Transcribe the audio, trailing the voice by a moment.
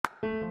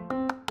Hey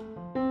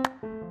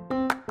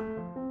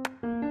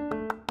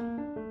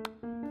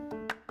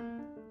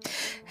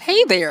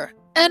there,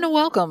 and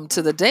welcome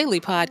to the daily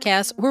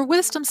podcast where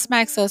wisdom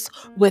smacks us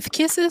with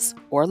kisses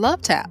or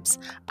love taps.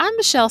 I'm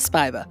Michelle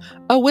Spiva,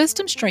 a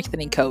wisdom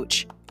strengthening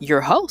coach,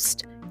 your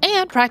host,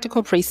 and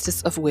practical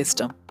priestess of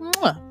wisdom.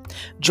 Mwah.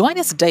 Join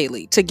us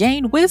daily to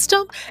gain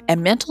wisdom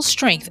and mental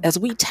strength as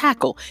we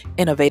tackle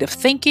innovative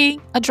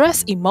thinking,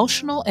 address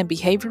emotional and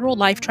behavioral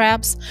life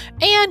traps,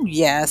 and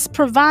yes,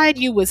 provide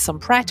you with some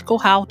practical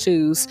how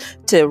to's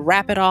to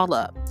wrap it all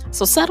up.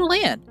 So settle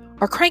in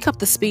or crank up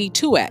the speed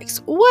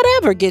 2x,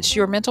 whatever gets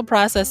your mental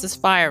processes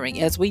firing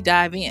as we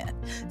dive in.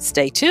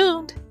 Stay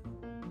tuned.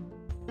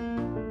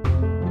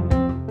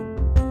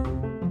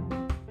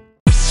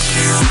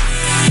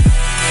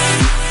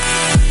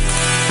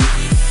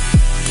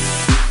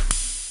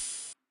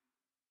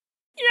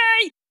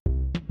 Yay!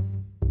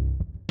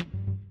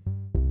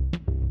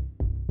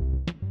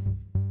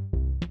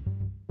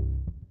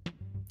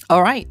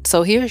 All right,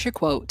 so here's your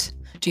quote.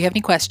 Do you have any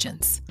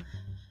questions?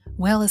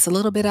 Well, it's a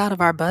little bit out of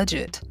our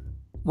budget.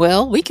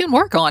 Well, we can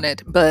work on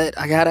it, but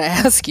I gotta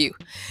ask you,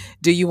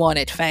 do you want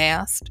it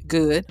fast,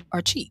 good,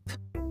 or cheap?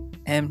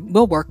 And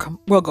we'll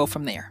go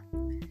from there.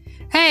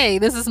 Hey,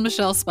 this is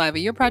Michelle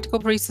Spiva, your practical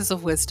priestess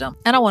of wisdom,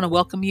 and I want to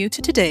welcome you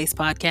to today's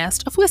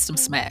podcast of Wisdom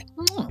Smack.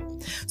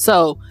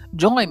 So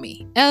join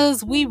me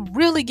as we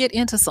really get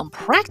into some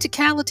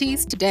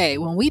practicalities today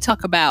when we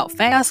talk about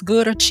fast,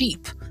 good, or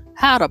cheap,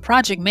 how to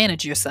project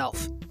manage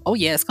yourself. Oh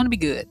yeah, it's going to be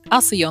good.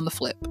 I'll see you on the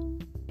flip.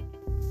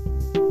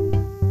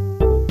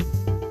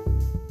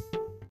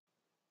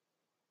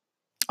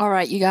 All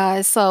right, you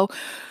guys. So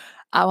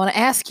I want to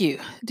ask you,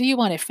 do you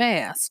want it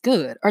fast,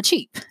 good, or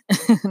cheap?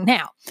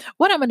 Now,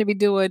 what I'm going to be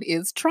doing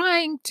is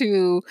trying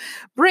to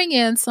bring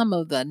in some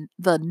of the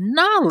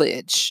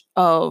knowledge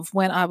of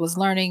when I was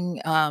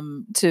learning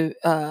to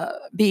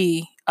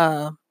be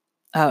a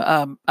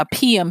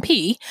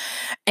PMP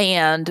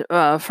and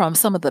from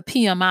some of the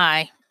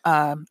PMI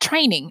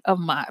training of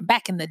my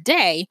back in the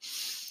day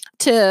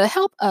to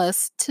help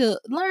us to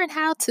learn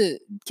how to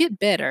get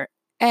better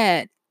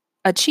at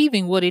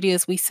achieving what it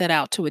is we set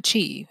out to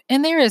achieve.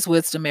 And there is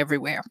wisdom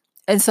everywhere.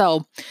 And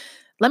so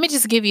let me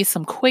just give you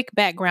some quick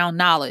background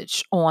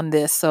knowledge on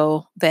this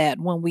so that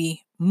when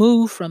we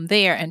move from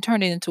there and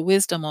turn it into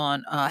wisdom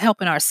on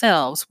helping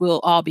ourselves,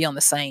 we'll all be on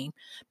the same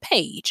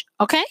page.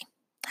 Okay?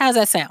 How's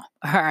that sound?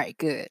 All right,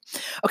 good.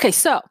 Okay,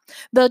 so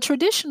the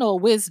traditional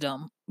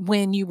wisdom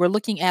when you were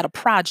looking at a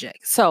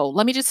project. So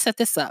let me just set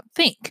this up.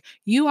 Think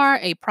you are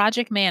a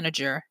project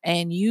manager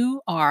and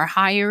you are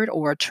hired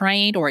or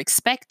trained or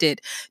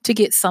expected to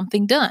get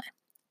something done,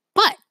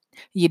 but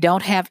you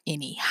don't have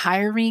any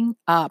hiring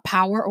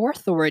power or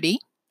authority,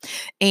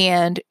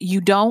 and you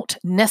don't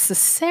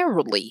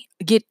necessarily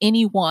get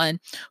anyone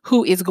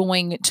who is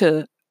going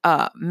to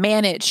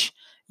manage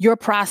your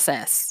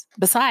process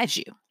besides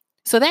you.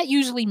 So that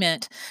usually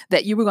meant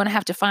that you were going to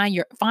have to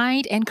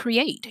find and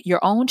create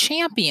your own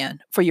champion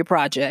for your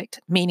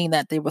project, meaning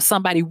that there was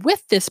somebody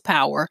with this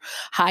power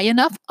high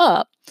enough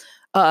up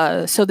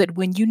so that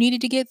when you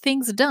needed to get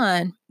things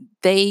done,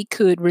 they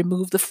could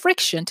remove the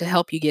friction to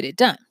help you get it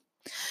done.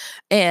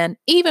 And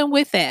even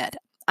with that,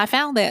 I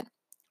found that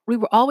we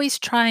were always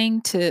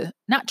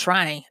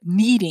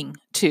needing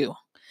to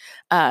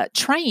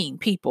train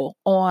people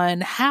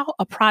on how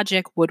a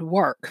project would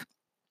work.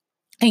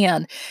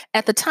 And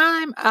at the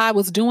time, I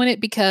was doing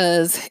it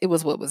because it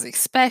was what was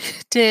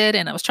expected,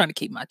 and I was trying to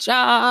keep my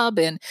job,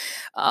 and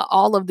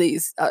all of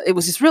these. It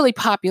was just really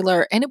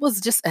popular, and it was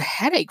just a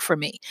headache for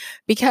me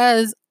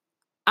because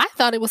I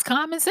thought it was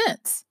common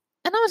sense,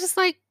 and I was just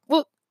like,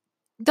 "Well,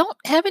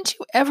 haven't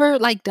you ever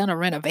like done a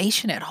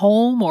renovation at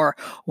home or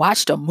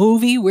watched a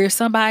movie where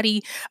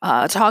somebody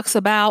talks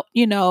about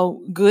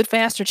good,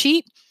 fast, or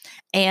cheap?"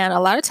 And a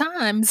lot of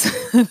times,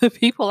 the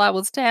people I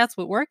was tasked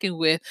with working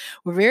with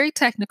were very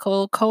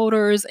technical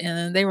coders,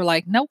 and they were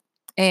like, nope.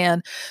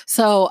 And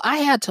so I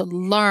had to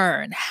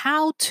learn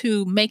how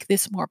to make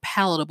this more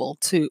palatable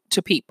to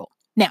people.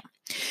 Now,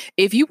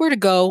 if you were to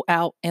go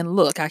out and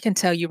look, I can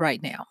tell you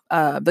right now,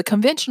 the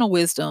conventional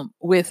wisdom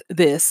with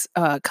this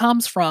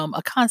comes from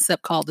a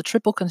concept called the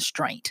triple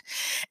constraint.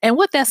 And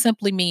what that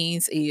simply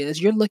means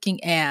is you're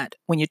looking at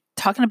when you're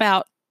talking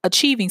about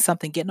achieving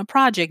something, getting a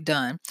project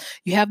done,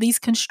 you have these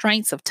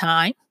constraints of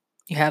time,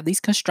 you have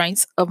these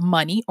constraints of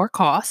money or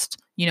cost,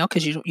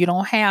 because you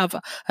don't have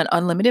an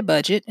unlimited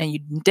budget and you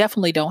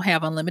definitely don't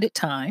have unlimited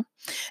time.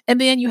 And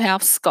then you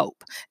have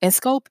scope. And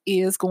scope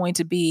is going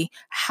to be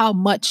how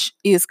much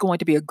is going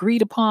to be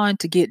agreed upon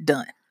to get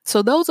done.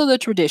 So those are the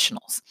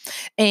traditionals.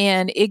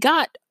 And it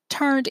got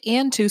turned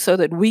into so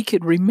that we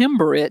could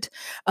remember it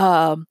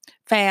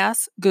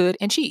fast, good,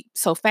 and cheap.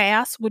 So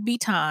fast would be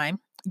time.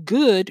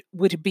 Good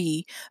would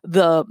be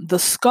the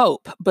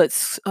scope, but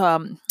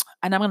and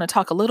I'm going to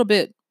talk a little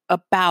bit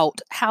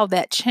about how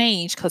that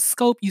changed because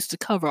scope used to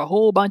cover a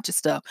whole bunch of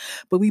stuff,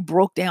 but we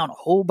broke down a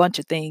whole bunch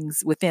of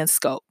things within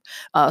scope.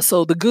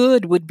 So the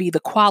good would be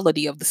the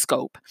quality of the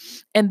scope,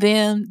 and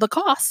then the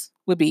cost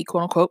would be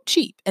quote unquote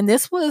cheap. And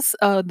this was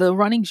the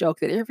running joke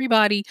that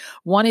everybody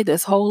wanted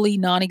this holy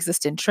non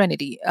existent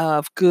trinity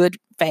of good,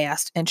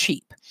 fast, and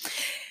cheap.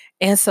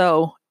 And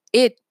so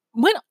it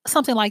went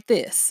something like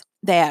this,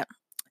 that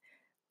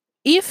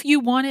if you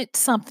wanted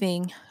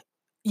something,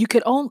 you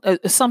could own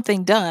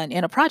something done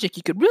in a project,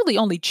 you could really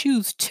only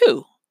choose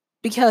two,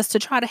 because to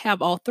try to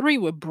have all three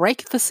would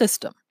break the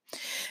system.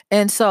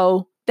 And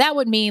so that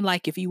would mean,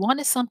 like, if you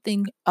wanted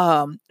something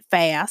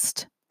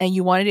fast and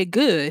you wanted it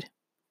good,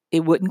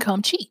 it wouldn't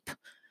come cheap,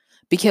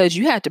 because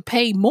you had to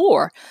pay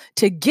more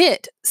to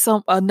get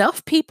some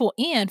enough people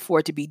in for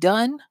it to be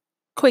done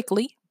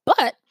quickly.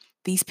 But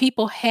these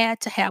people had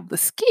to have the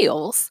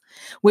skills,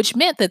 which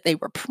meant that they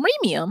were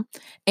premium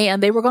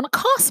and they were going to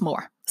cost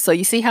more. So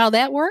you see how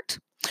that worked?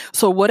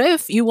 So what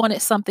if you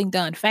wanted something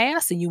done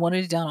fast and you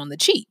wanted it done on the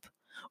cheap?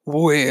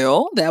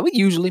 Well, that would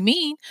usually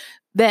mean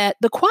that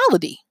the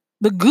quality,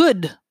 the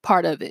good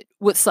part of it,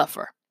 would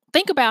suffer.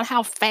 Think about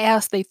how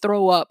fast they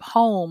throw up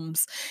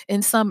homes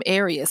in some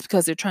areas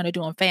because they're trying to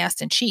do them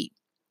fast and cheap.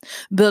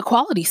 The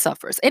quality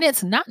suffers. And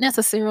it's not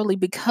necessarily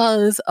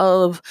because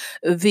of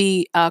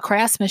the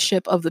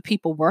craftsmanship of the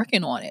people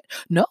working on it.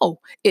 No,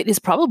 it is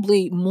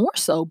probably more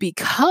so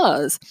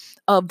because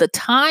of the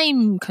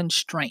time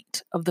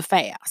constraint of the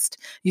fast.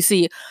 You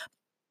see,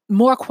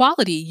 more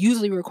quality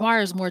usually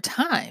requires more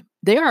time.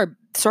 There are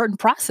certain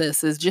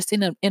processes just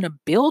in a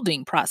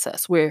building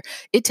process where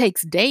it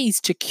takes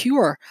days to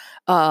cure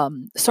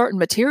certain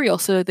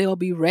materials so that they'll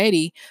be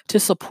ready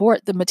to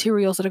support the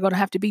materials that are going to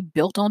have to be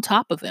built on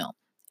top of them.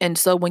 And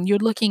so when you're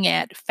looking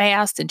at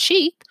fast and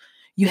cheap,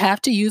 you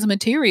have to use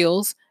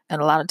materials,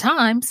 and a lot of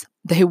times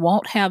they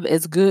won't have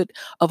as good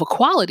of a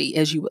quality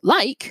as you would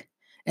like,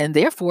 and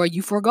therefore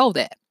you forego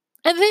that.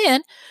 And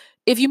then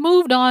if you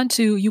moved on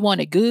to you want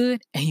it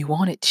good and you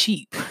want it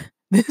cheap,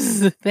 this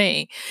is the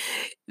thing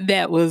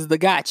that was the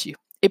got you.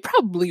 It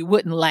probably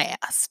wouldn't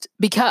last,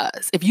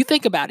 because if you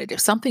think about it, if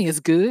something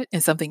is good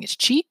and something is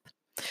cheap,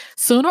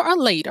 sooner or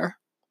later,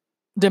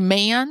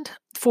 demand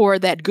for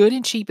that good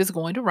and cheap is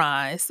going to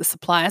rise, the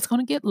supply is going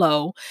to get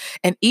low,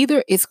 and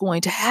either it's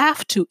going to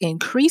have to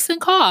increase in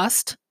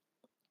cost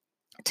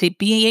to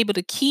be able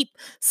to keep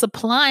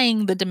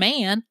supplying the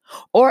demand,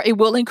 or it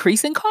will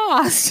increase in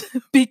cost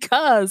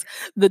because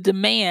the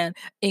demand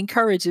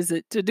encourages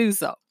it to do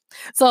so.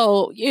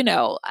 So,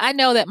 I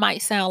know that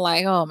might sound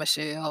like, oh,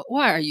 Michelle,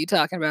 why are you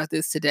talking about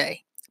this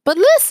today? But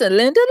listen,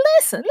 Linda,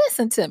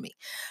 listen to me.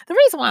 The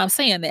reason why I'm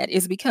saying that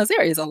is because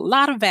there is a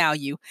lot of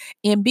value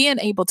in being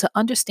able to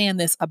understand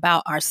this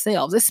about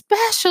ourselves,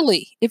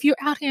 especially if you're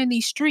out here in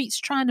these streets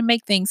trying to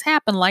make things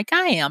happen like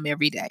I am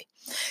every day.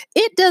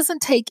 It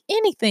doesn't take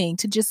anything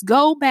to just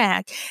go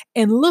back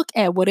and look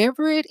at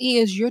whatever it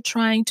is you're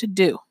trying to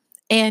do.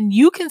 And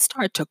you can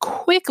start to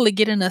quickly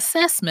get an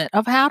assessment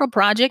of how to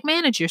project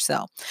manage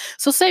yourself.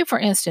 So, say for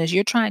instance,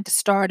 you're trying to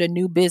start a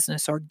new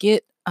business or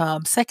get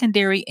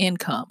secondary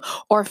income,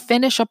 or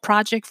finish a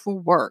project for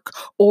work,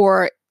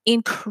 or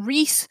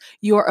increase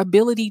your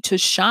ability to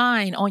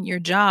shine on your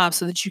job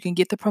so that you can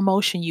get the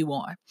promotion you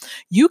want.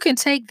 You can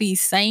take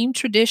these same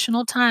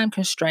traditional time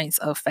constraints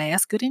of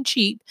fast, good, and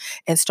cheap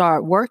and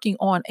start working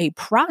on a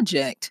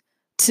project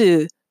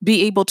to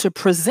be able to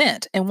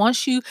present. And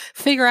once you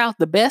figure out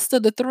the best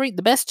of the three,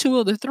 the best two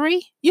of the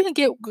three, you can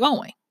get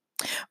going.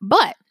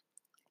 But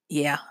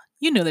yeah,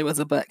 you knew there was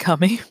a but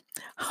coming.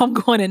 I'm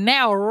going to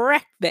now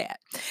wreck that.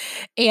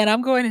 And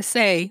I'm going to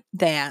say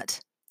that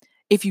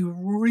if you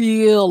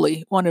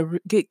really want to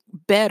get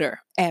better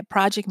at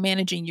project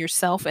managing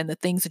yourself and the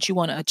things that you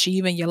want to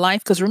achieve in your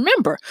life, because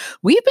remember,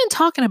 we've been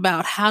talking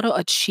about how to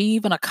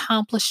achieve an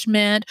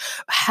accomplishment,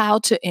 how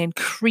to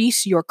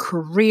increase your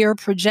career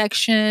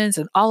projections,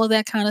 and all of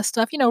that kind of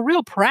stuff,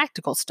 real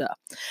practical stuff.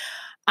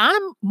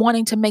 I'm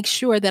wanting to make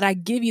sure that I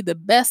give you the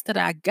best that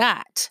I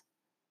got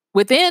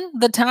within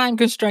the time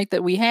constraint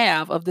that we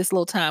have of this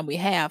little time we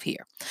have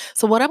here.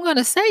 So what I'm going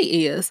to say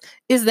is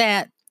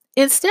that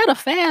instead of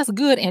fast,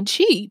 good, and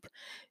cheap,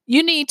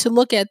 you need to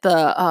look at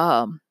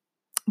the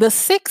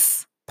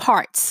six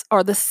parts,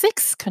 or the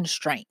six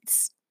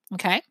constraints.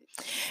 Okay.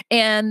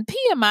 And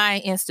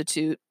PMI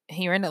Institute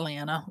here in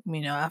Atlanta,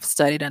 I've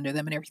studied under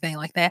them and everything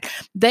like that.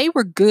 They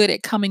were good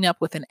at coming up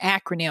with an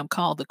acronym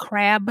called the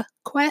CRAB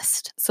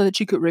Quest so that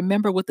you could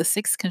remember what the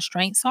six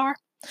constraints are.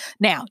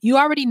 Now, you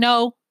already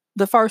know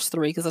the first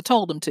three because I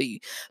told them to you: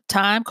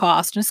 time,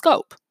 cost, and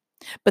scope.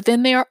 But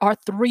then there are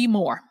three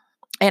more.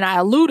 And I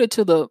alluded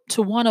to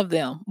one of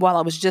them while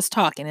I was just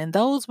talking, and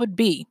those would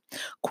be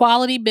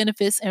quality,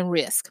 benefits, and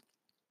risk.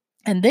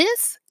 And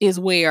this is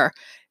where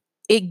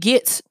it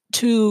gets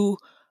to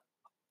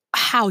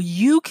how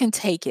you can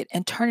take it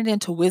and turn it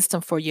into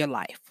wisdom for your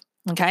life.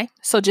 Okay?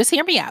 So just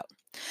hear me out.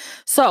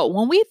 So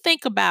when we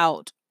think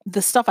about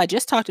the stuff I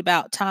just talked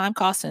about, time,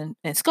 cost, and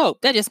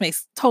scope, that just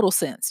makes total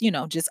sense,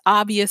 just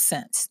obvious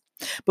sense.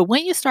 But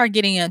when you start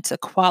getting into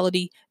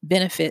quality,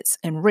 benefits,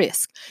 and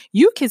risk,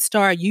 you can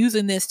start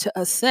using this to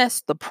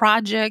assess the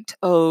project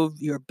of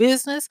your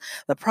business,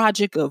 the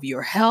project of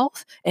your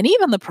health, and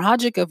even the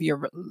project of your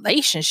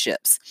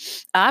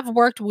relationships. I've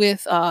worked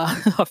with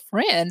a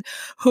friend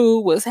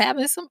who was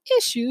having some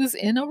issues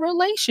in a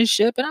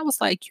relationship, and I was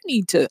like, you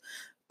need to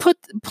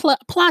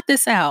plot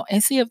this out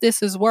and see if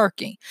this is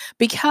working,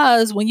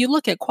 because when you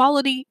look at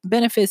quality,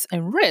 benefits,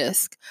 and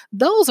risk,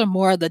 those are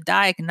more the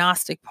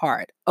diagnostic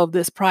part of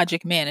this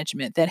project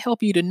management that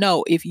help you to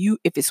know if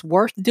it's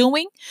worth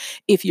doing,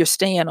 if you're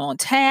staying on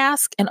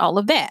task, and all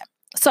of that.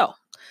 So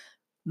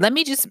let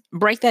me just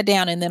break that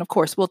down, and then of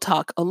course we'll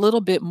talk a little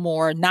bit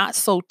more, not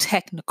so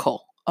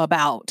technical,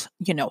 about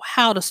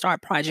how to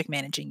start project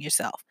managing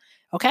yourself.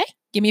 Okay,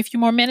 give me a few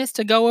more minutes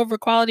to go over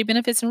quality,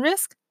 benefits, and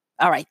risk.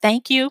 All right,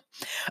 thank you.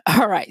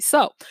 All right.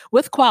 So,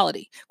 with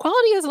quality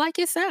is like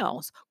it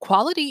sounds.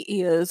 Quality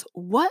is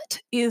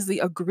what is the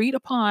agreed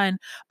upon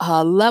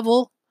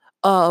level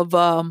of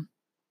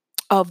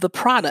the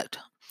product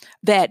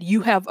that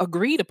you have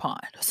agreed upon.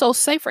 So,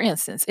 say for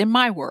instance, in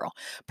my world,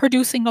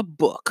 producing a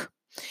book.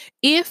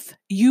 If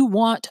you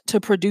want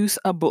to produce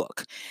a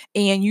book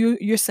and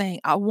you're saying,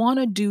 I want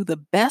to do the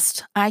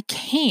best I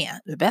can,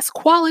 the best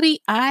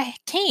quality I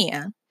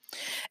can,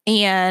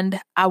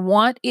 and I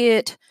want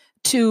it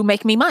to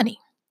make me money,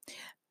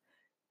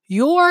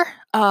 your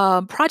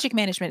project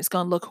management is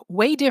going to look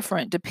way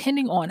different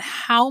depending on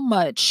how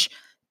much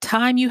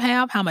time you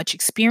have, how much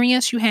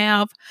experience you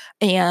have,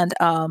 and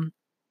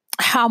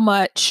how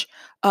much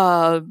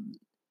uh,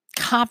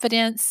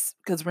 confidence.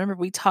 Because remember,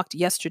 we talked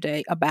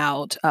yesterday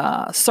about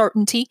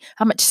certainty,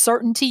 how much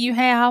certainty you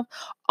have,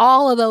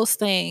 all of those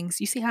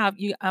things. You see how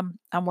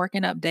I'm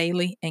working up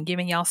daily and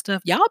giving y'all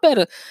stuff. Y'all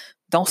better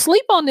don't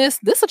sleep on this.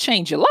 This will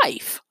change your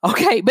life.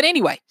 Okay. But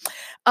anyway,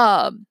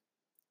 um,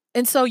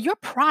 and so your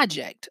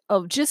project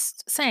of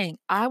just saying,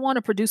 I want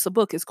to produce a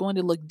book is going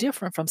to look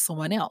different from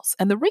someone else.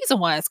 And the reason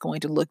why it's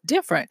going to look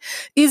different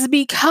is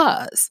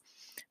because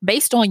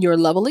based on your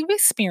level of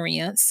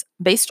experience,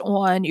 based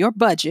on your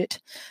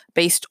budget,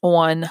 based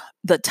on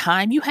the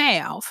time you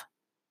have,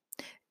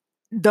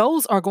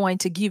 those are going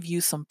to give you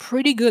some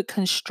pretty good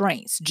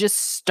constraints just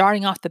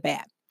starting off the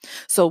bat.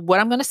 So, what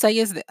I'm going to say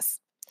is this: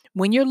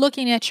 when you're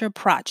looking at your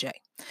project,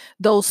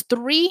 those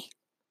three,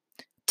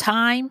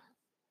 time,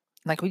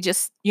 like we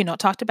just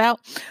talked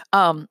about,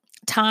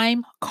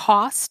 time,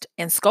 cost,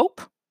 and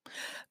scope,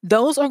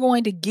 those are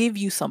going to give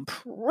you some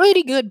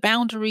pretty good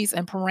boundaries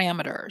and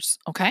parameters.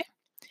 Okay,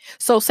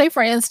 so say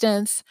for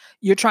instance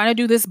you're trying to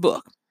do this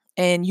book,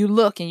 and you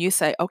look and you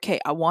say, okay,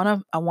 I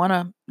want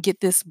to get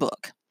this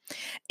book,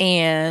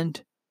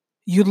 and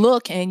you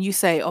look and you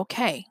say,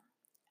 okay,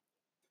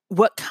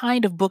 what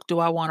kind of book do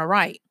I want to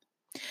write?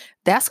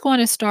 That's going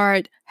to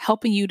start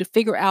helping you to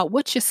figure out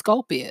what your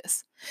scope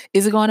is.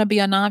 Is it going to be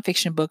a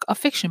nonfiction book, a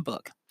fiction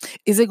book?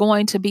 Is it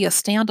going to be a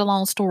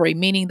standalone story,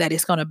 meaning that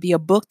it's going to be a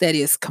book that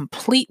is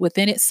complete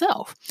within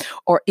itself?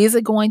 Or is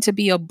it going to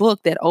be a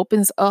book that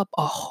opens up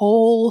a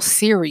whole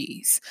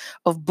series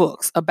of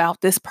books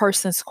about this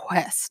person's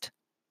quest?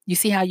 You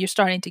see how you're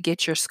starting to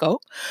get your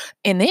scope?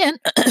 And then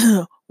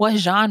what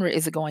genre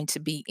is it going to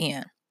be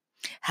in?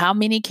 How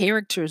many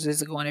characters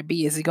is it going to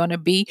be? Is it going to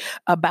be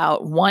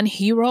about one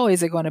hero?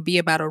 Is it going to be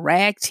about a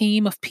rag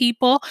team of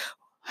people?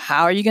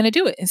 How are you going to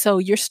do it? And so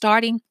you're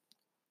starting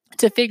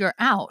to figure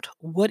out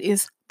what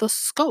is the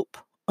scope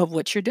of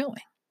what you're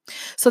doing.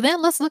 So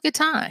then let's look at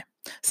time.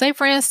 Say,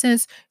 for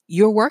instance,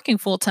 you're working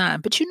full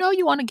time, but you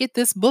want to get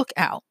this book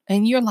out,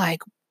 and you're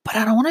like, but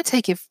I don't want to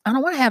take it, I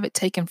don't want to have it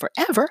taken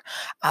forever.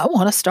 I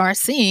want to start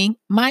seeing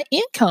my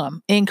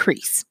income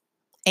increase.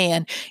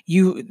 And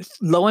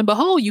lo and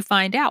behold, you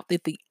find out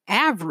that the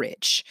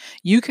average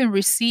you can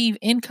receive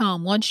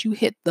income once you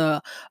hit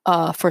the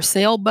for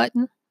sale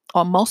button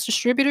on most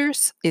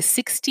distributors is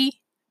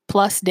 60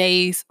 plus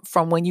days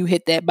from when you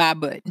hit that buy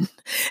button.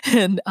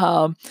 And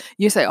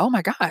you say, oh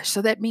my gosh,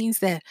 so that means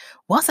that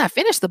once I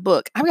finish the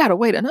book, I've got to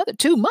wait another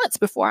 2 months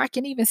before I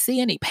can even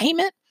see any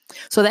payment.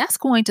 So that's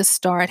going to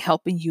start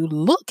helping you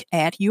look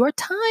at your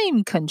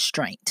time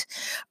constraint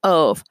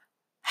of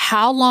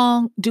how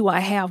long do I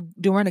have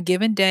during a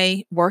given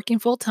day working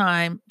full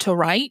time to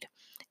write?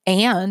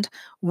 And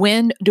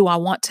when do I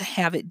want to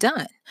have it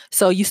done?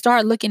 So you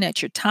start looking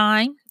at your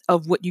time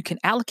of what you can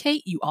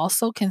allocate. You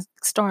also can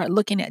start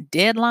looking at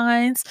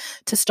deadlines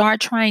to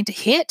start trying to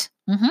hit.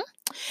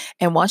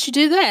 And once you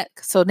do that,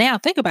 so now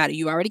think about it.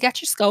 You already got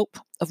your scope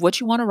of what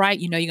you want to write.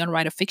 You're going to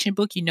write a fiction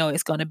book.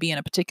 It's going to be in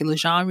a particular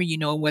genre.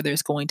 Whether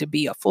it's going to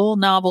be a full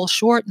novel,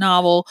 short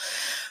novel,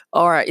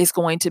 or it's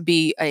going to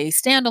be a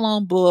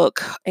standalone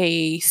book,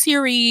 a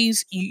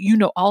series. You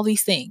know all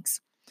these things.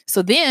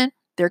 So then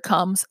there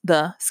comes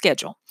the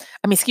schedule.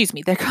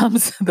 There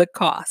comes the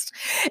cost.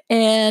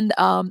 And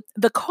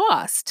the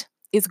cost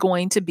is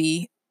going to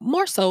be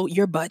more so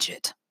your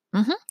budget.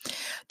 Mhm.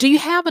 Do you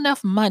have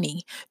enough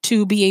money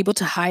to be able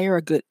to hire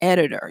a good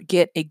editor,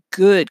 get a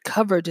good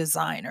cover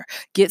designer,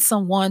 get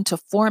someone to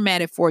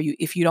format it for you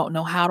if you don't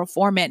know how to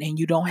format and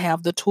you don't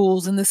have the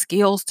tools and the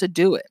skills to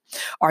do it?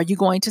 Are you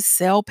going to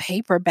sell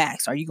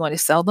paperbacks? Are you going to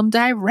sell them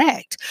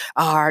direct?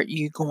 Are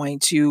you going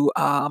to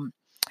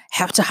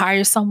have to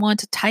hire someone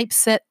to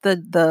typeset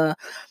the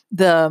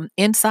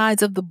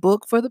insides of the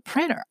book for the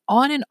printer?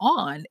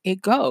 On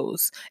it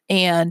goes,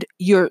 and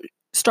you're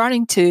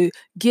starting to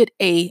get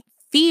a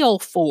feel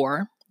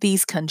for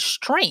these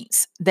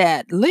constraints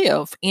that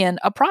live in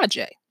a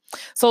project.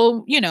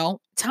 So,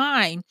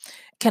 time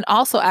can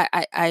also,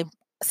 I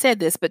said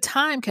this, but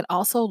time can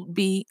also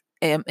be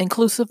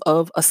inclusive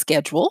of a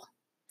schedule.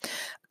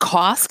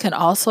 Cost can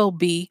also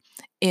be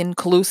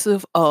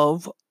inclusive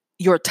of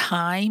your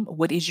time.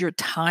 What is your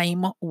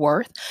time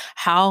worth?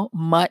 How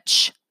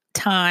much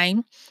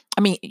time?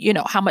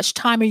 How much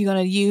time are you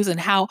going to use and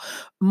how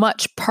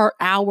much per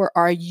hour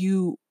are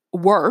you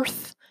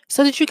worth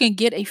so that you can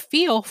get a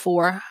feel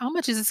for how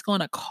much is this going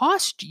to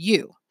cost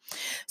you.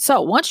 So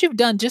once you've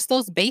done just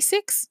those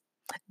basics,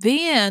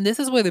 then this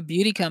is where the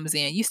beauty comes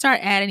in. You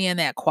start adding in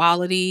that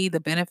quality, the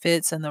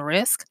benefits, and the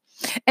risk.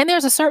 And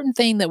there's a certain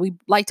thing that we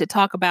like to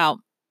talk about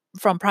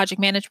from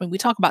project management. We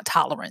talk about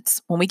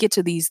tolerance when we get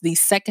to these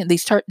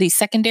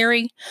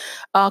secondary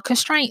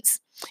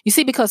constraints. You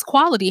see, because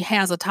quality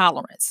has a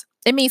tolerance.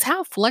 It means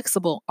how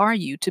flexible are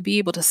you to be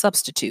able to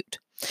substitute?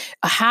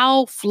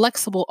 How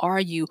flexible are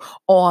you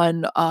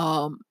on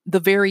the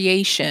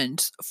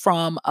variations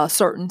from a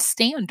certain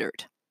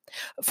standard?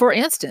 For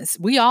instance,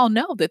 we all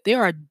know that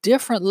there are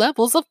different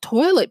levels of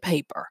toilet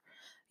paper.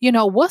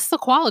 What's the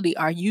quality?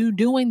 Are you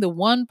doing the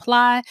one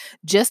ply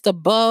just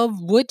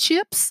above wood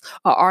chips?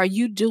 Or are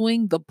you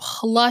doing the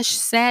plush,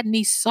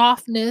 satiny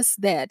softness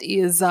that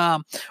is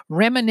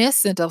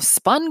reminiscent of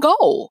spun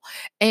gold?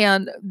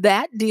 And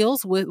that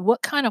deals with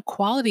what kind of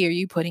quality are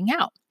you putting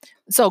out?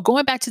 So,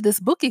 going back to this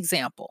book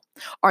example,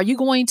 are you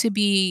going to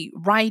be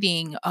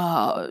writing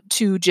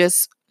to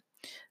just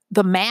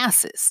the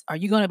masses? Are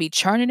you going to be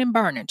churning and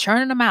burning,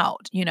 churning them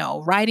out,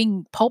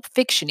 writing pulp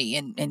fictiony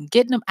and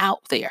getting them out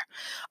there,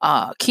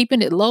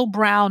 keeping it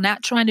lowbrow,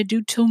 not trying to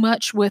do too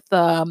much with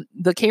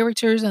the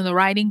characters and the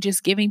writing,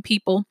 just giving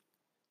people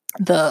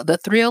the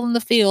thrill and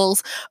the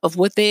feels of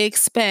what they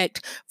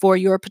expect for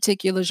your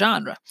particular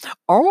genre?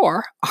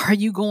 Or are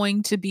you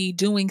going to be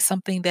doing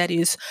something that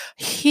is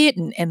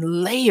hidden and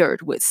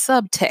layered with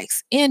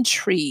subtext,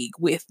 intrigue,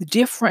 with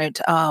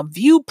different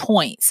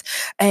viewpoints,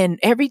 and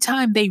every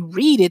time they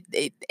read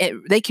it,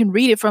 they can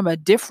read it from a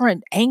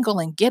different angle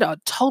and get a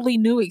totally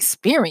new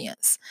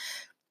experience?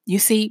 You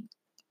see,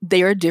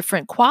 there are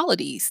different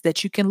qualities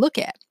that you can look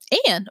at.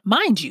 And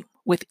mind you,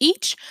 with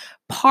each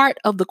part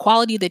of the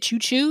quality that you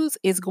choose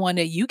is going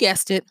to, you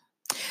guessed it,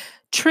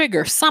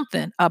 trigger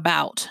something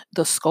about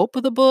the scope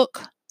of the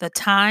book, the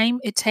time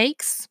it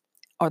takes,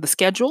 or the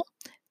schedule,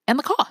 and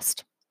the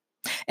cost.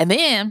 And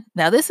then,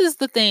 now this is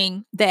the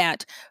thing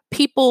that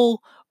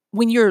people,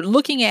 when you're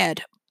looking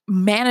at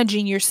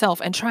managing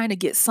yourself and trying to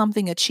get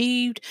something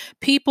achieved,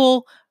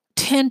 people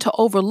tend to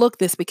overlook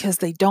this because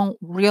they don't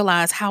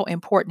realize how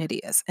important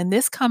it is. And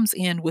this comes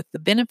in with the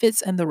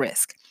benefits and the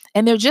risk.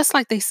 And they're just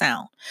like they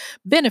sound.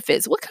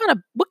 Benefits, what kind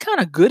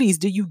of goodies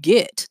do you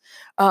get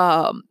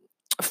um,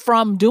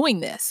 from doing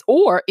this?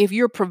 Or if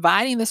you're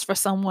providing this for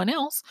someone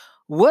else,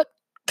 what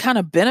kind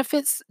of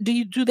benefits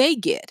do they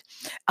get?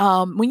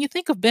 When you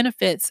think of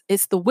benefits,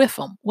 it's the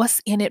WIFM.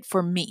 What's in it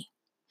for me?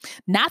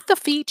 Not the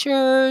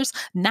features,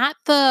 not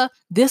the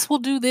this will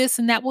do this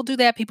and that will do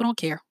that. People don't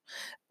care.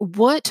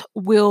 What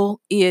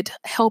will it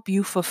help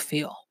you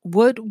fulfill?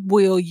 What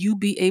will you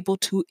be able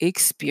to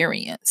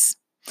experience?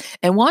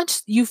 And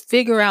once you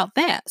figure out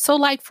that, so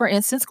like for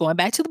instance, going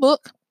back to the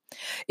book,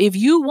 if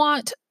you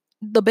want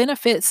the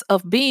benefits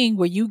of being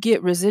where you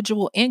get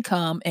residual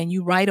income and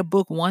you write a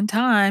book one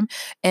time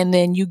and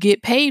then you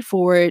get paid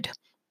for it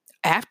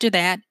after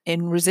that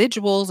in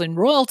residuals and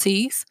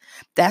royalties,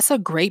 that's a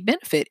great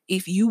benefit.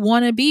 If you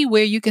want to be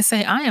where you can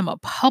say, I am a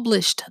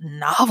published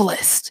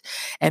novelist,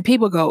 and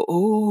people go,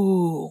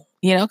 ooh,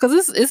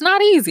 because it's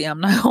not easy.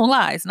 I'm not going to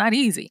lie, it's not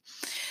easy.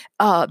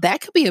 That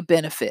could be a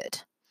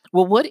benefit.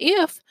 Well, what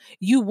if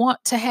you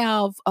want to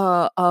have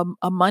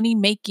a money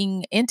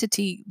making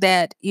entity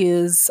that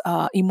is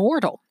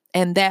immortal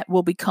and that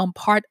will become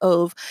part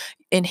of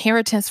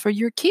inheritance for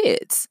your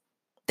kids?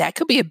 That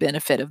could be a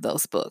benefit of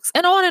those books.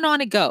 And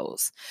on it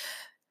goes.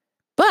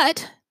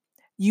 But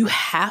you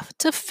have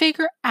to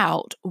figure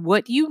out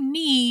what you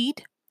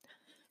need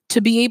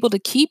to be able to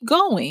keep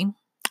going,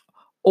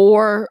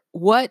 or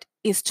what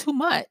is too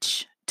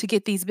much to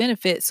get these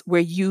benefits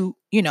where you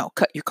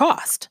cut your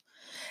cost.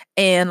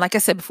 And like I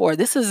said before,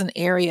 this is an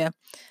area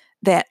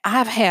that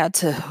I've had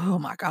to, oh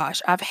my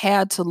gosh, I've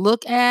had to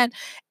look at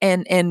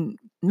and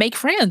make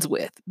friends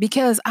with,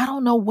 because I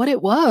don't know what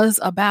it was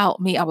about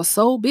me. I was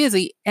so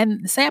busy.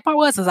 And the sad part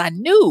was is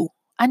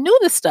I knew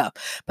this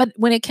stuff, but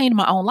when it came to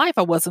my own life,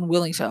 I wasn't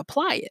willing to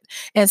apply it.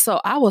 And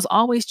so I was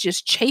always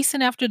just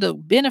chasing after the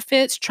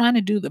benefits, trying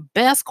to do the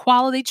best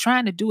quality,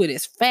 trying to do it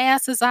as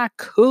fast as I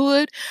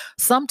could,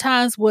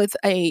 sometimes with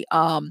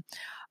an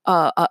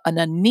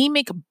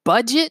anemic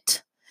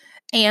budget,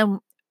 and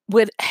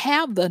would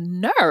have the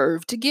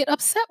nerve to get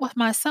upset with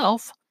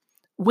myself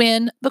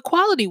when the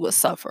quality would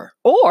suffer,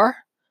 or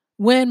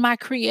when my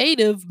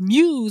creative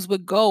muse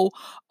would go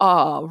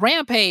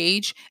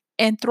rampage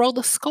and throw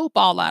the scope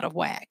all out of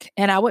whack,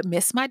 and I would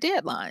miss my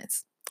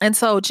deadlines. And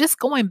so just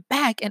going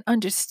back and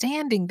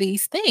understanding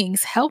these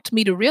things helped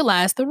me to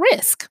realize the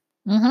risk.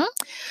 Mhm.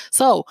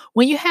 So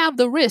when you have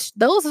the risk,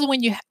 those are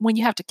when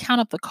you have to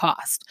count up the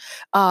cost.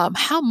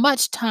 How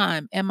much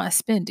time am I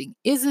spending?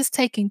 Is this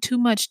taking too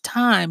much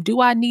time?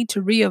 Do I need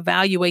to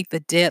reevaluate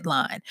the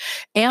deadline?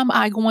 Am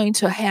I going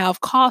to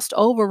have cost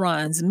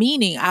overruns?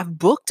 Meaning I've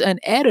booked an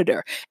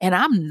editor and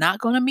I'm not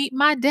going to meet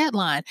my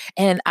deadline,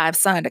 and I've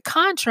signed a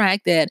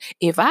contract that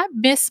if I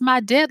miss my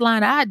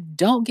deadline, I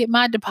don't get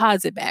my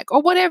deposit back,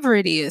 or whatever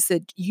it is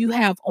that you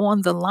have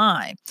on the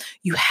line.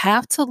 You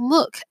have to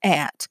look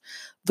at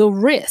the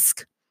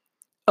risk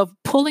of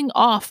pulling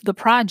off the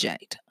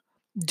project.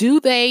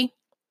 Do they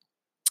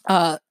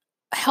uh,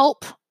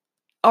 help,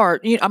 or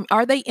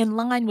are they in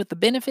line with the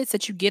benefits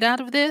that you get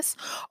out of this,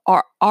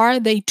 or are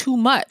they too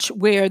much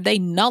where they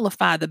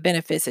nullify the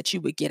benefits that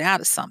you would get out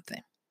of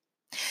something?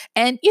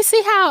 And you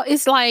see how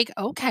it's like,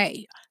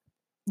 okay,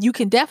 you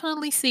can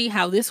definitely see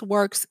how this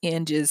works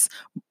in just,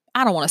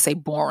 I don't want to say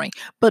boring,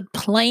 but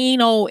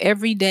plain old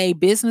everyday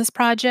business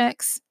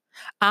projects.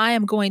 I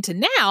am going to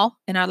now,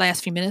 in our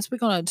last few minutes, we're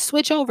going to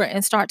switch over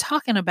and start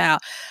talking about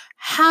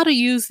how to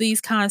use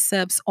these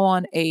concepts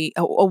on a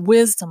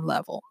wisdom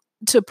level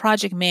to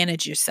project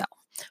manage yourself.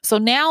 So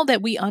now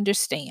that we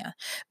understand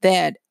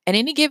that at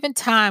any given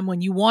time, when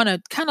you want to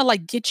kind of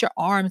like get your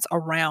arms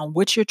around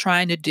what you're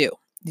trying to do,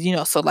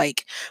 so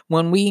like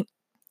when we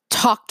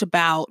talked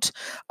about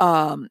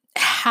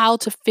how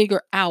to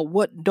figure out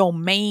what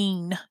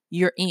domain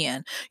you're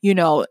in,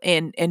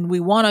 and we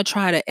want to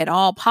try to, at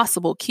all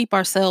possible, keep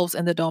ourselves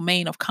in the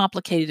domain of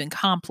complicated and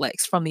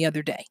complex from the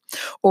other day.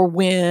 Or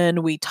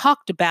when we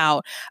talked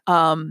about,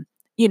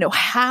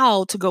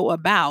 how to go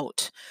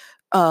about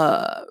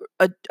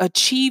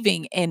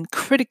achieving and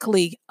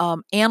critically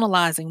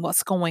analyzing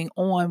what's going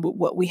on with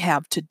what we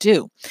have to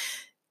do.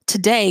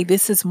 Today,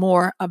 this is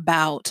more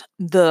about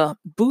the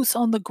boots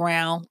on the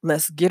ground.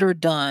 Let's get her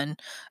done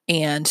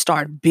and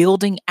start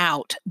building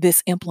out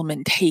this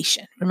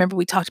implementation. Remember,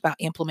 we talked about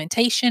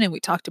implementation and we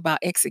talked about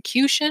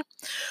execution.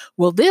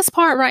 Well, this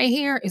part right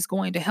here is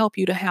going to help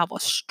you to have a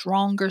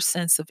stronger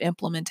sense of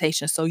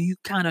implementation so you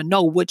kind of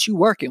know what you're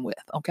working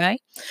with. Okay.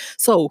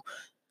 So,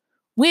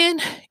 when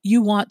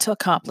you want to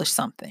accomplish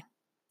something,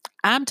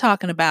 I'm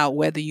talking about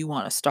whether you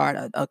want to start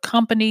a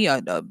company,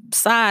 a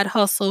side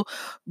hustle,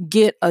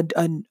 get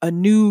a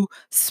new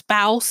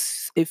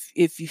spouse if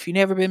you've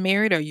never been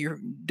married or you're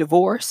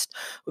divorced,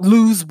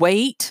 lose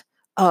weight,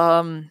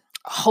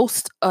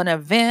 host an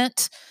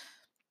event,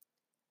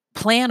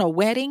 plan a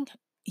wedding.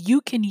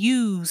 You can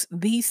use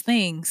these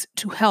things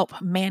to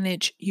help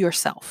manage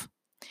yourself.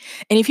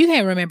 And if you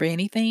can't remember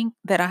anything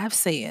that I have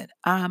said,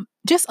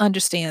 just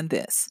understand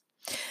this,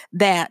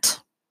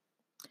 that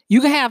you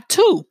can have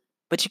two,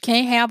 but you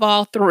can't have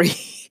all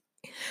three.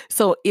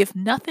 So, if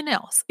nothing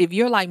else, if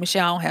you're like,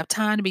 Michelle, I don't have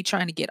time to be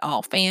trying to get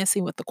all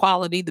fancy with the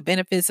quality, the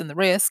benefits, and the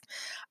risk,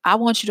 I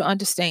want you to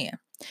understand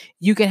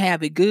you can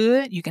have it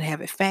good, you can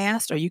have it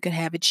fast, or you can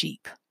have it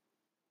cheap.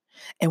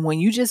 And when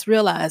you just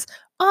realize,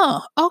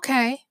 oh,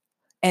 okay,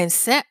 and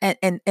set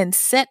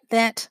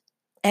that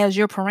as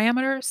your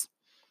parameters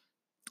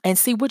and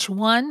see which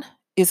one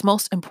is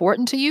most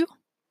important to you,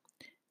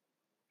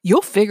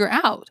 you'll figure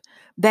out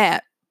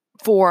that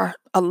for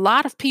a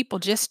lot of people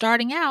just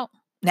starting out,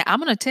 now I'm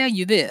going to tell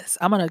you this,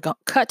 I'm going to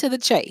cut to the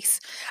chase.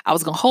 I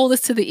was going to hold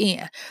this to the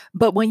end.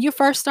 But when you're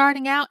first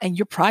starting out and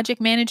you're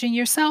project managing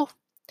yourself,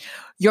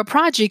 your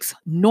projects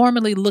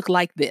normally look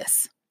like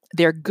this.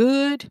 They're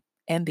good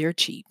and they're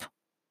cheap.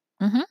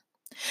 Mhm.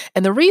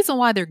 And the reason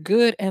why they're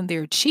good and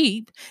they're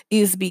cheap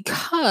is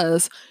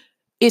because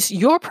it's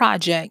your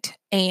project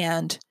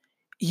and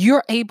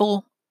you're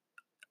able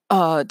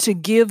to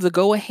give the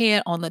go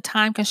ahead on the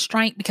time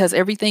constraint because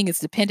everything is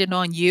dependent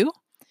on you.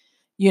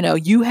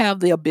 You have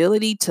the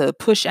ability to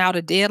push out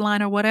a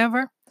deadline or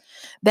whatever.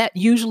 That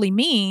usually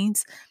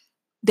means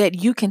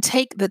that you can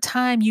take the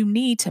time you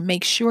need to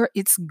make sure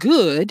it's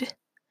good.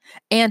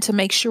 And to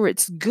make sure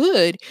it's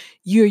good,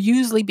 you're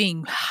usually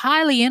being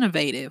highly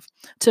innovative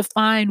to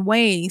find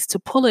ways to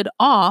pull it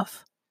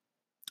off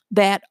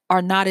that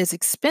are not as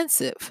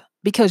expensive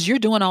because you're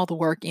doing all the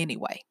work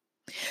anyway.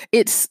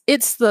 It's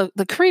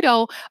the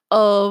credo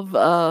of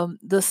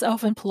the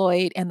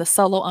self-employed and the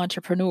solo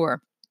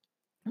entrepreneur,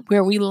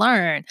 where we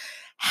learn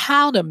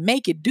how to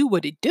make it do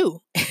what it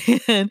do,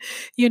 and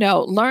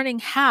learning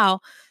how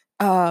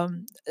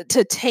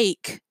to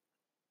take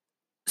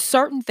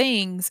certain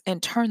things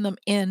and turn them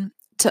into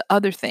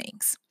other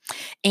things.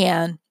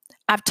 And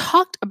I've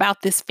talked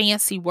about this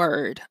fancy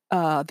word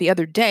the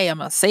other day. I'm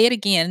gonna say it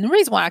again. And the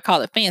reason why I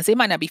call it fancy, it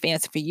might not be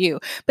fancy for you,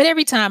 but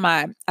every time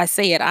I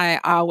say it, I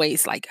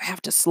always like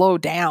have to slow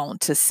down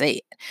to say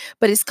it.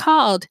 But it's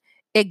called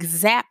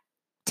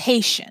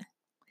exaptation.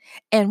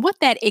 And what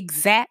that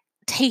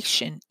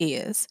exactation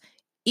is,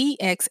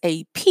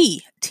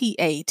 exaptation,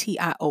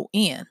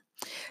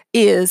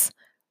 is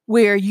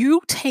where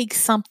you take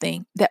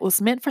something that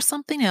was meant for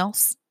something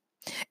else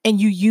and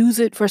you use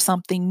it for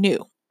something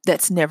new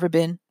that's never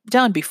been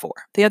done before.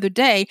 The other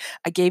day,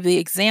 I gave the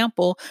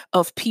example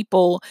of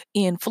people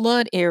in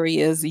flood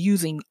areas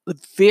using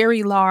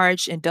very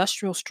large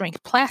industrial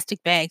strength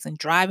plastic bags and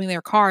driving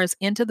their cars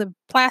into the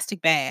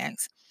plastic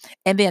bags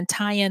and then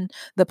tying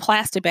the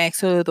plastic bags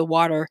so that the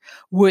water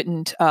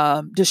wouldn't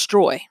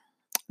destroy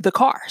the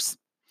cars.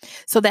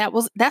 So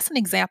that's an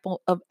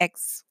example of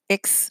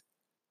exactation.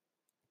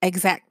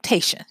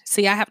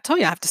 See, I have told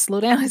you I have to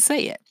slow down and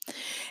say it.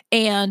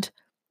 And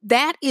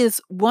that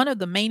is one of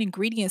the main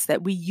ingredients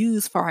that we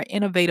use for our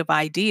innovative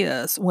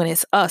ideas when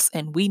it's us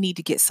and we need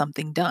to get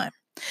something done.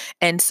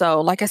 And so,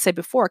 like I said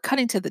before,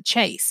 cutting to the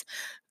chase,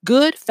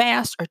 good,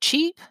 fast, or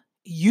cheap,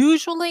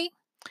 usually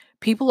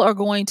people are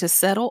going to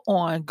settle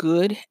on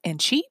good and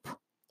cheap,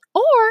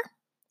 or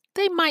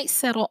they might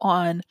settle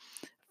on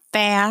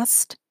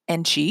fast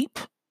and cheap,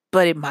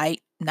 but it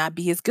might not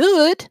be as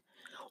good.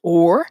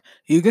 Or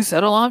you can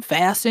settle on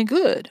fast and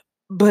good,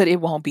 but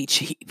it won't be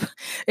cheap.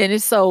 And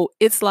it's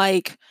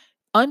like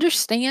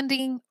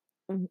understanding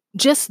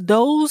just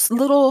those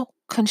little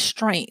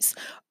constraints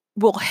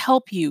will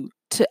help you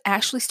to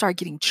actually start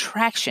getting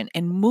traction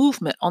and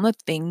movement on the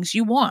things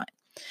you want.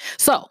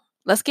 So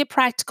let's get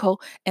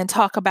practical and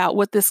talk about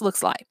what this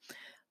looks like.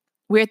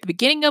 We're at the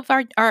beginning of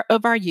our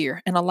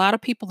year, and a lot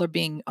of people are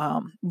being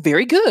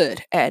very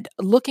good at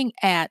looking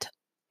at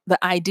the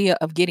idea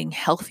of getting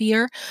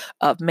healthier,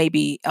 of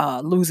maybe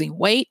losing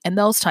weight, and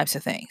those types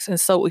of things.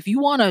 And so, if you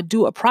want to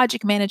do a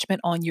project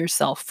management on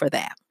yourself for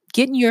that,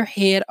 getting your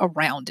head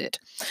around it,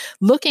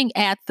 looking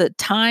at the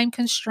time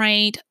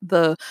constraint,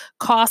 the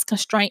cost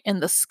constraint,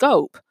 and the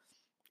scope,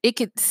 it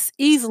could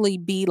easily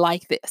be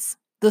like this.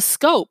 The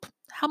scope,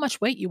 how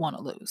much weight you want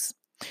to lose.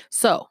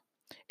 So,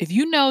 if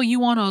you know you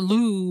want to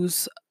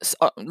lose,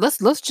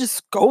 let's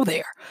just go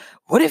there.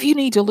 What if you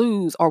need to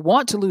lose or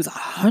want to lose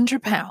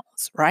 100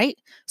 pounds, right?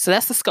 So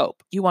that's the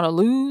scope. You want to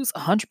lose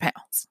 100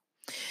 pounds.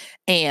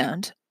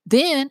 And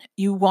then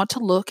you want to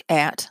look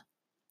at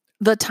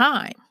the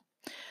time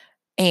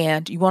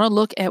and you want to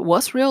look at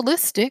what's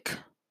realistic.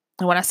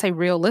 And when I say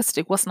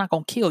realistic, what's not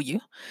going to kill you.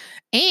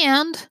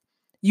 And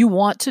you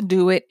want to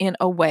do it in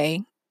a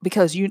way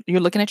because you're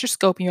looking at your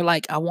scope and you're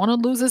like, I want to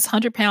lose this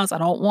 100 pounds. I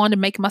don't want to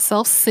make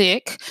myself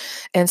sick.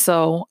 And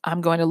so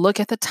I'm going to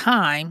look at the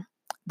time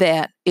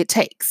that it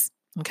takes.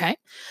 Okay.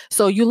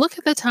 So you look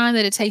at the time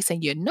that it takes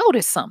and you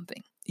notice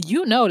something.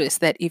 You notice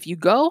that if you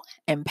go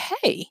and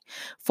pay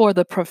for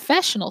the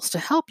professionals to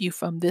help you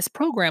from this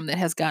program that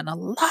has gotten a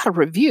lot of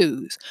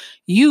reviews,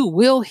 you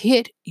will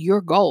hit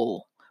your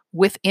goal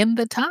within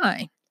the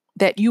time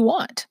that you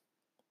want,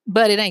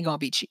 but it ain't going to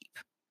be cheap.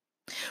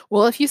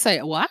 Well, if you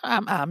say, "Well,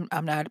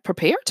 I'm not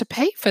prepared to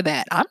pay for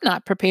that. I'm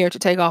not prepared to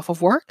take off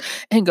of work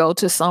and go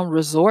to some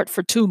resort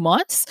for 2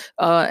 months,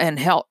 and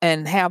help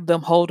and have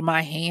them hold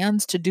my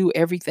hands to do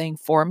everything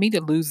for me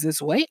to lose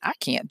this weight. I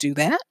can't do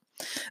that."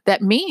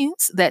 That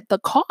means that the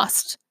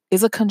cost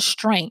is a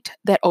constraint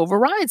that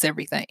overrides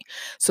everything.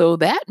 So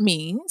that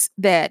means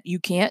that you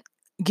can't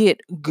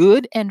get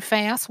good and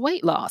fast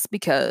weight loss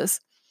because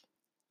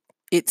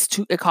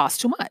it costs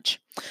too much.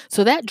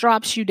 So that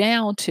drops you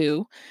down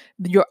to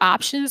your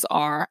options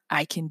are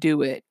I can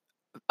do it,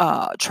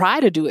 try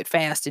to do it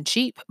fast and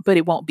cheap, but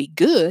it won't be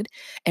good.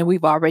 And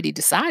we've already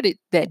decided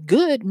that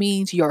good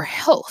means your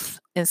health.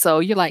 And so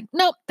you're like,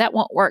 nope, that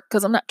won't work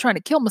because I'm not trying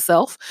to kill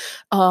myself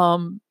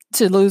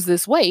to lose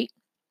this weight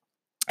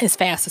as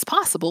fast as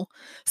possible.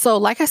 So,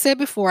 like I said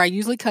before, I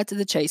usually cut to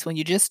the chase. When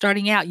you're just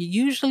starting out, you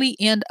usually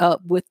end up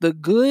with the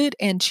good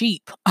and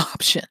cheap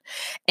option.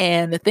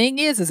 And the thing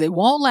is it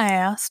won't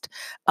last.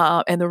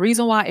 And the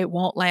reason why it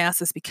won't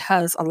last is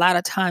because a lot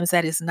of times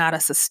that is not a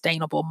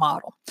sustainable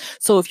model.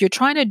 So, if you're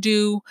trying to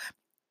do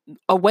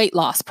a weight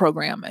loss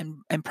program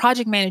and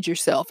project manage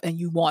yourself and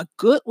you want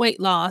good weight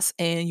loss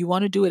and you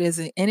want to do it as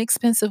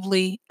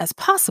inexpensively as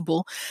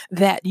possible,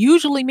 that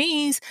usually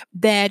means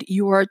that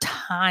your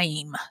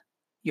time,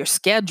 your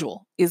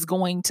schedule is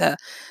going to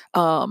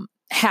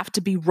have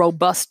to be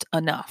robust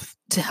enough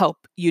to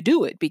help you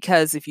do it.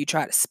 Because if you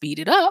try to speed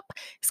it up,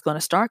 it's going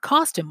to start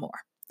costing more.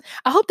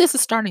 I hope this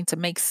is starting to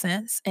make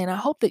sense. And I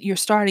hope that you're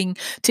starting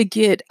to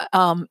get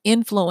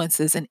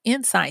influences and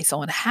insights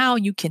on how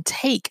you can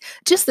take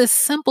just this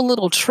simple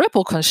little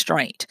triple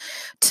constraint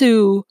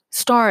to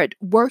start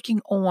working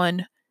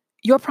on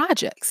your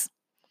projects.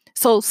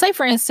 So, say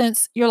for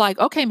instance, you're like,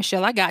 okay,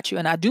 Michelle, I got you.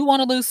 And I do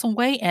want to lose some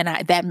weight. And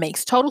that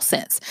makes total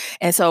sense.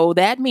 And so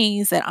that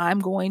means that I'm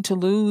going to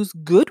lose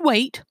good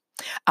weight.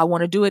 I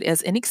want to do it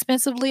as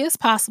inexpensively as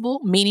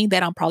possible, meaning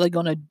that I'm probably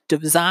going to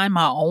design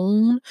my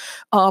own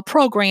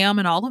program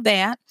and all of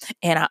that.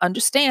 And I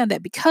understand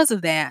that because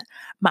of that,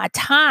 my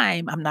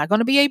time, I'm not going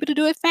to be able to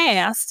do it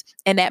fast.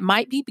 And that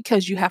might be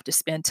because you have to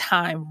spend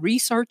time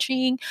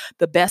researching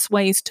the best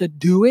ways to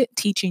do it,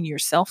 teaching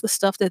yourself the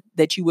stuff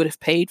that you would have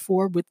paid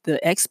for with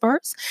the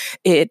experts.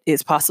 It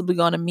is possibly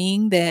going to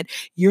mean that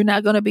you're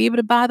not going to be able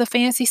to buy the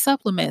fancy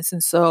supplements.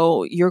 And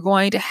so you're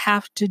going to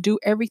have to do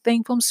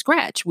everything from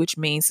scratch, which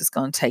means it's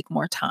going to take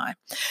more time.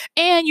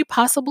 And you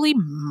possibly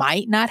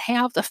might not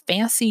have the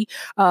fancy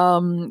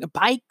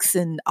bikes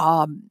and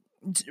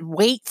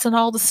weights and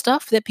all the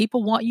stuff that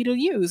people want you to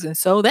use. And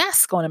so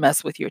that's going to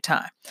mess with your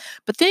time.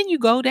 But then you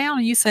go down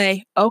and you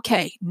say,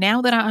 okay,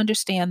 now that I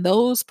understand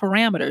those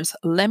parameters,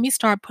 let me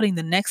start putting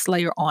the next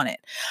layer on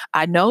it.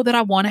 I know that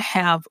I want to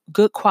have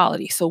good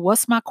quality. So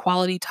what's my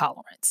quality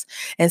tolerance?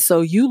 And so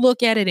you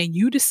look at it and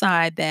you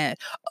decide that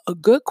a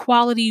good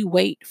quality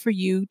weight for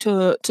you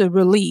to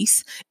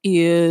release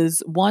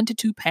is 1 to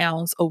 2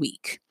 pounds a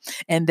week.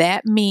 And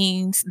that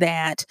means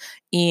that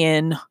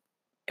in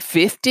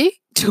 50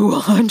 to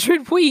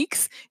 100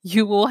 weeks,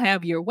 you will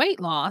have your weight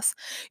loss.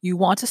 You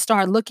want to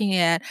start looking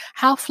at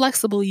how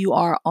flexible you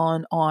are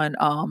on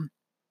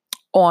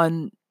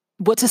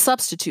what to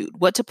substitute,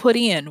 what to put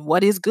in,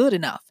 what is good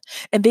enough.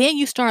 And then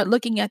you start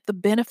looking at the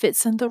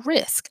benefits and the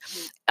risk.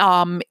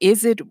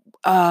 Is it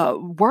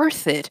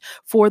worth it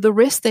for the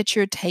risk that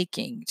you're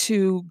taking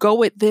to go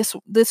with this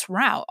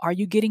route? Are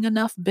you getting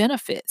enough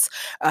benefits?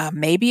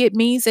 Maybe it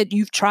means that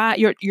you're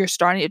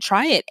starting to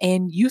try it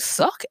and you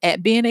suck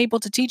at being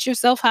able to teach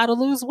yourself how to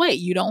lose weight.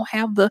 You don't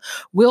have the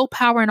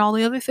willpower and all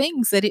the other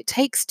things that it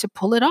takes to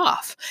pull it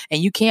off,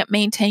 and you can't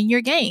maintain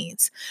your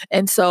gains.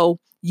 And so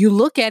you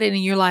look at it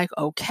and you're like,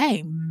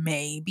 okay,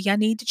 maybe I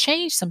need to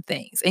change some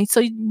things. And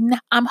so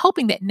I'm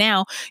hoping that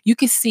now you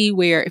can see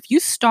where if you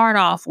start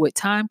off with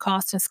time,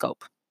 cost, and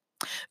scope,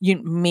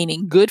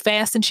 meaning good,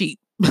 fast, and cheap.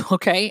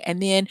 Okay.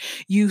 And then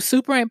you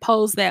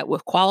superimpose that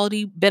with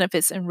quality,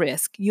 benefits, and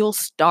risk. You'll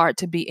start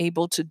to be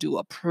able to do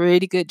a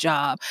pretty good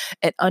job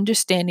at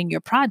understanding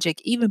your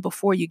project even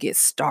before you get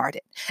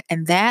started.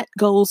 And that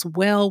goes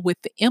well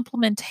with the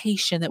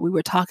implementation that we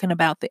were talking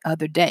about the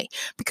other day.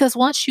 Because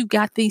once you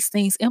got these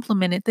things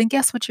implemented, then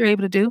guess what you're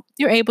able to do?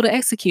 You're able to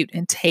execute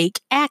and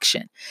take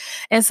action.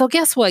 And so,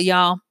 guess what,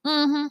 y'all?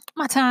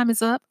 My time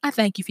is up. I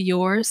thank you for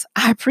yours.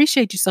 I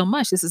appreciate you so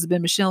much. This has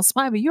been Michelle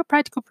Spiva, your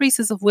practical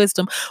priestess of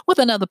wisdom, with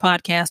another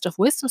podcast of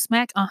Wisdom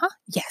Smack.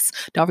 Yes.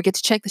 Don't forget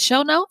to check the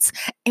show notes,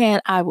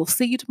 and I will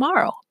see you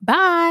tomorrow.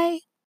 Bye.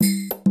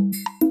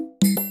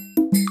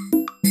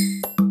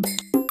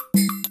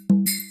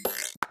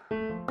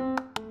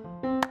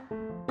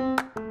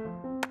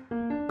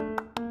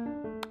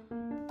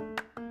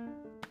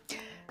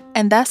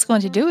 And that's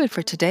going to do it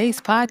for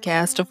today's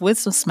podcast of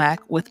Wisdom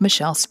Smack with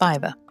Michelle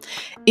Spiva.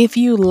 If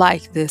you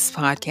like this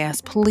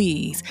podcast,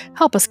 please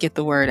help us get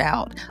the word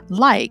out.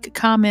 Like,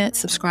 comment,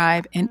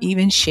 subscribe, and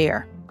even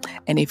share.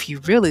 And if you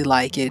really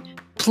like it,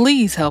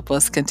 please help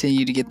us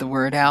continue to get the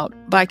word out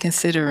by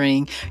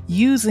considering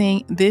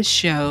using this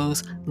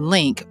show's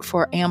link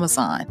for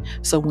Amazon.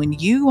 So when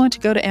you want to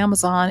go to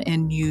Amazon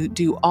and you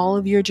do all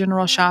of your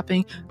general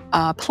shopping,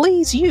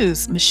 please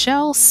use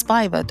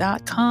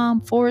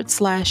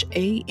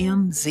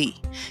michellespiva.com/AMZ.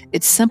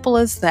 It's simple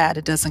as that.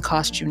 It doesn't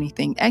cost you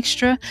anything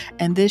extra,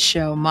 and this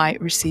show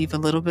might receive a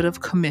little bit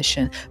of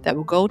commission that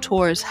will go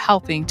towards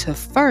helping to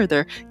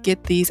further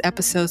get these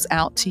episodes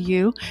out to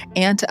you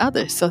and to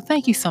others. So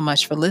thank you so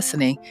much for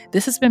listening.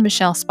 This has been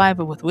Michelle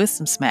Spiva with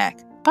Wisdom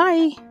Smack.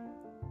 Bye.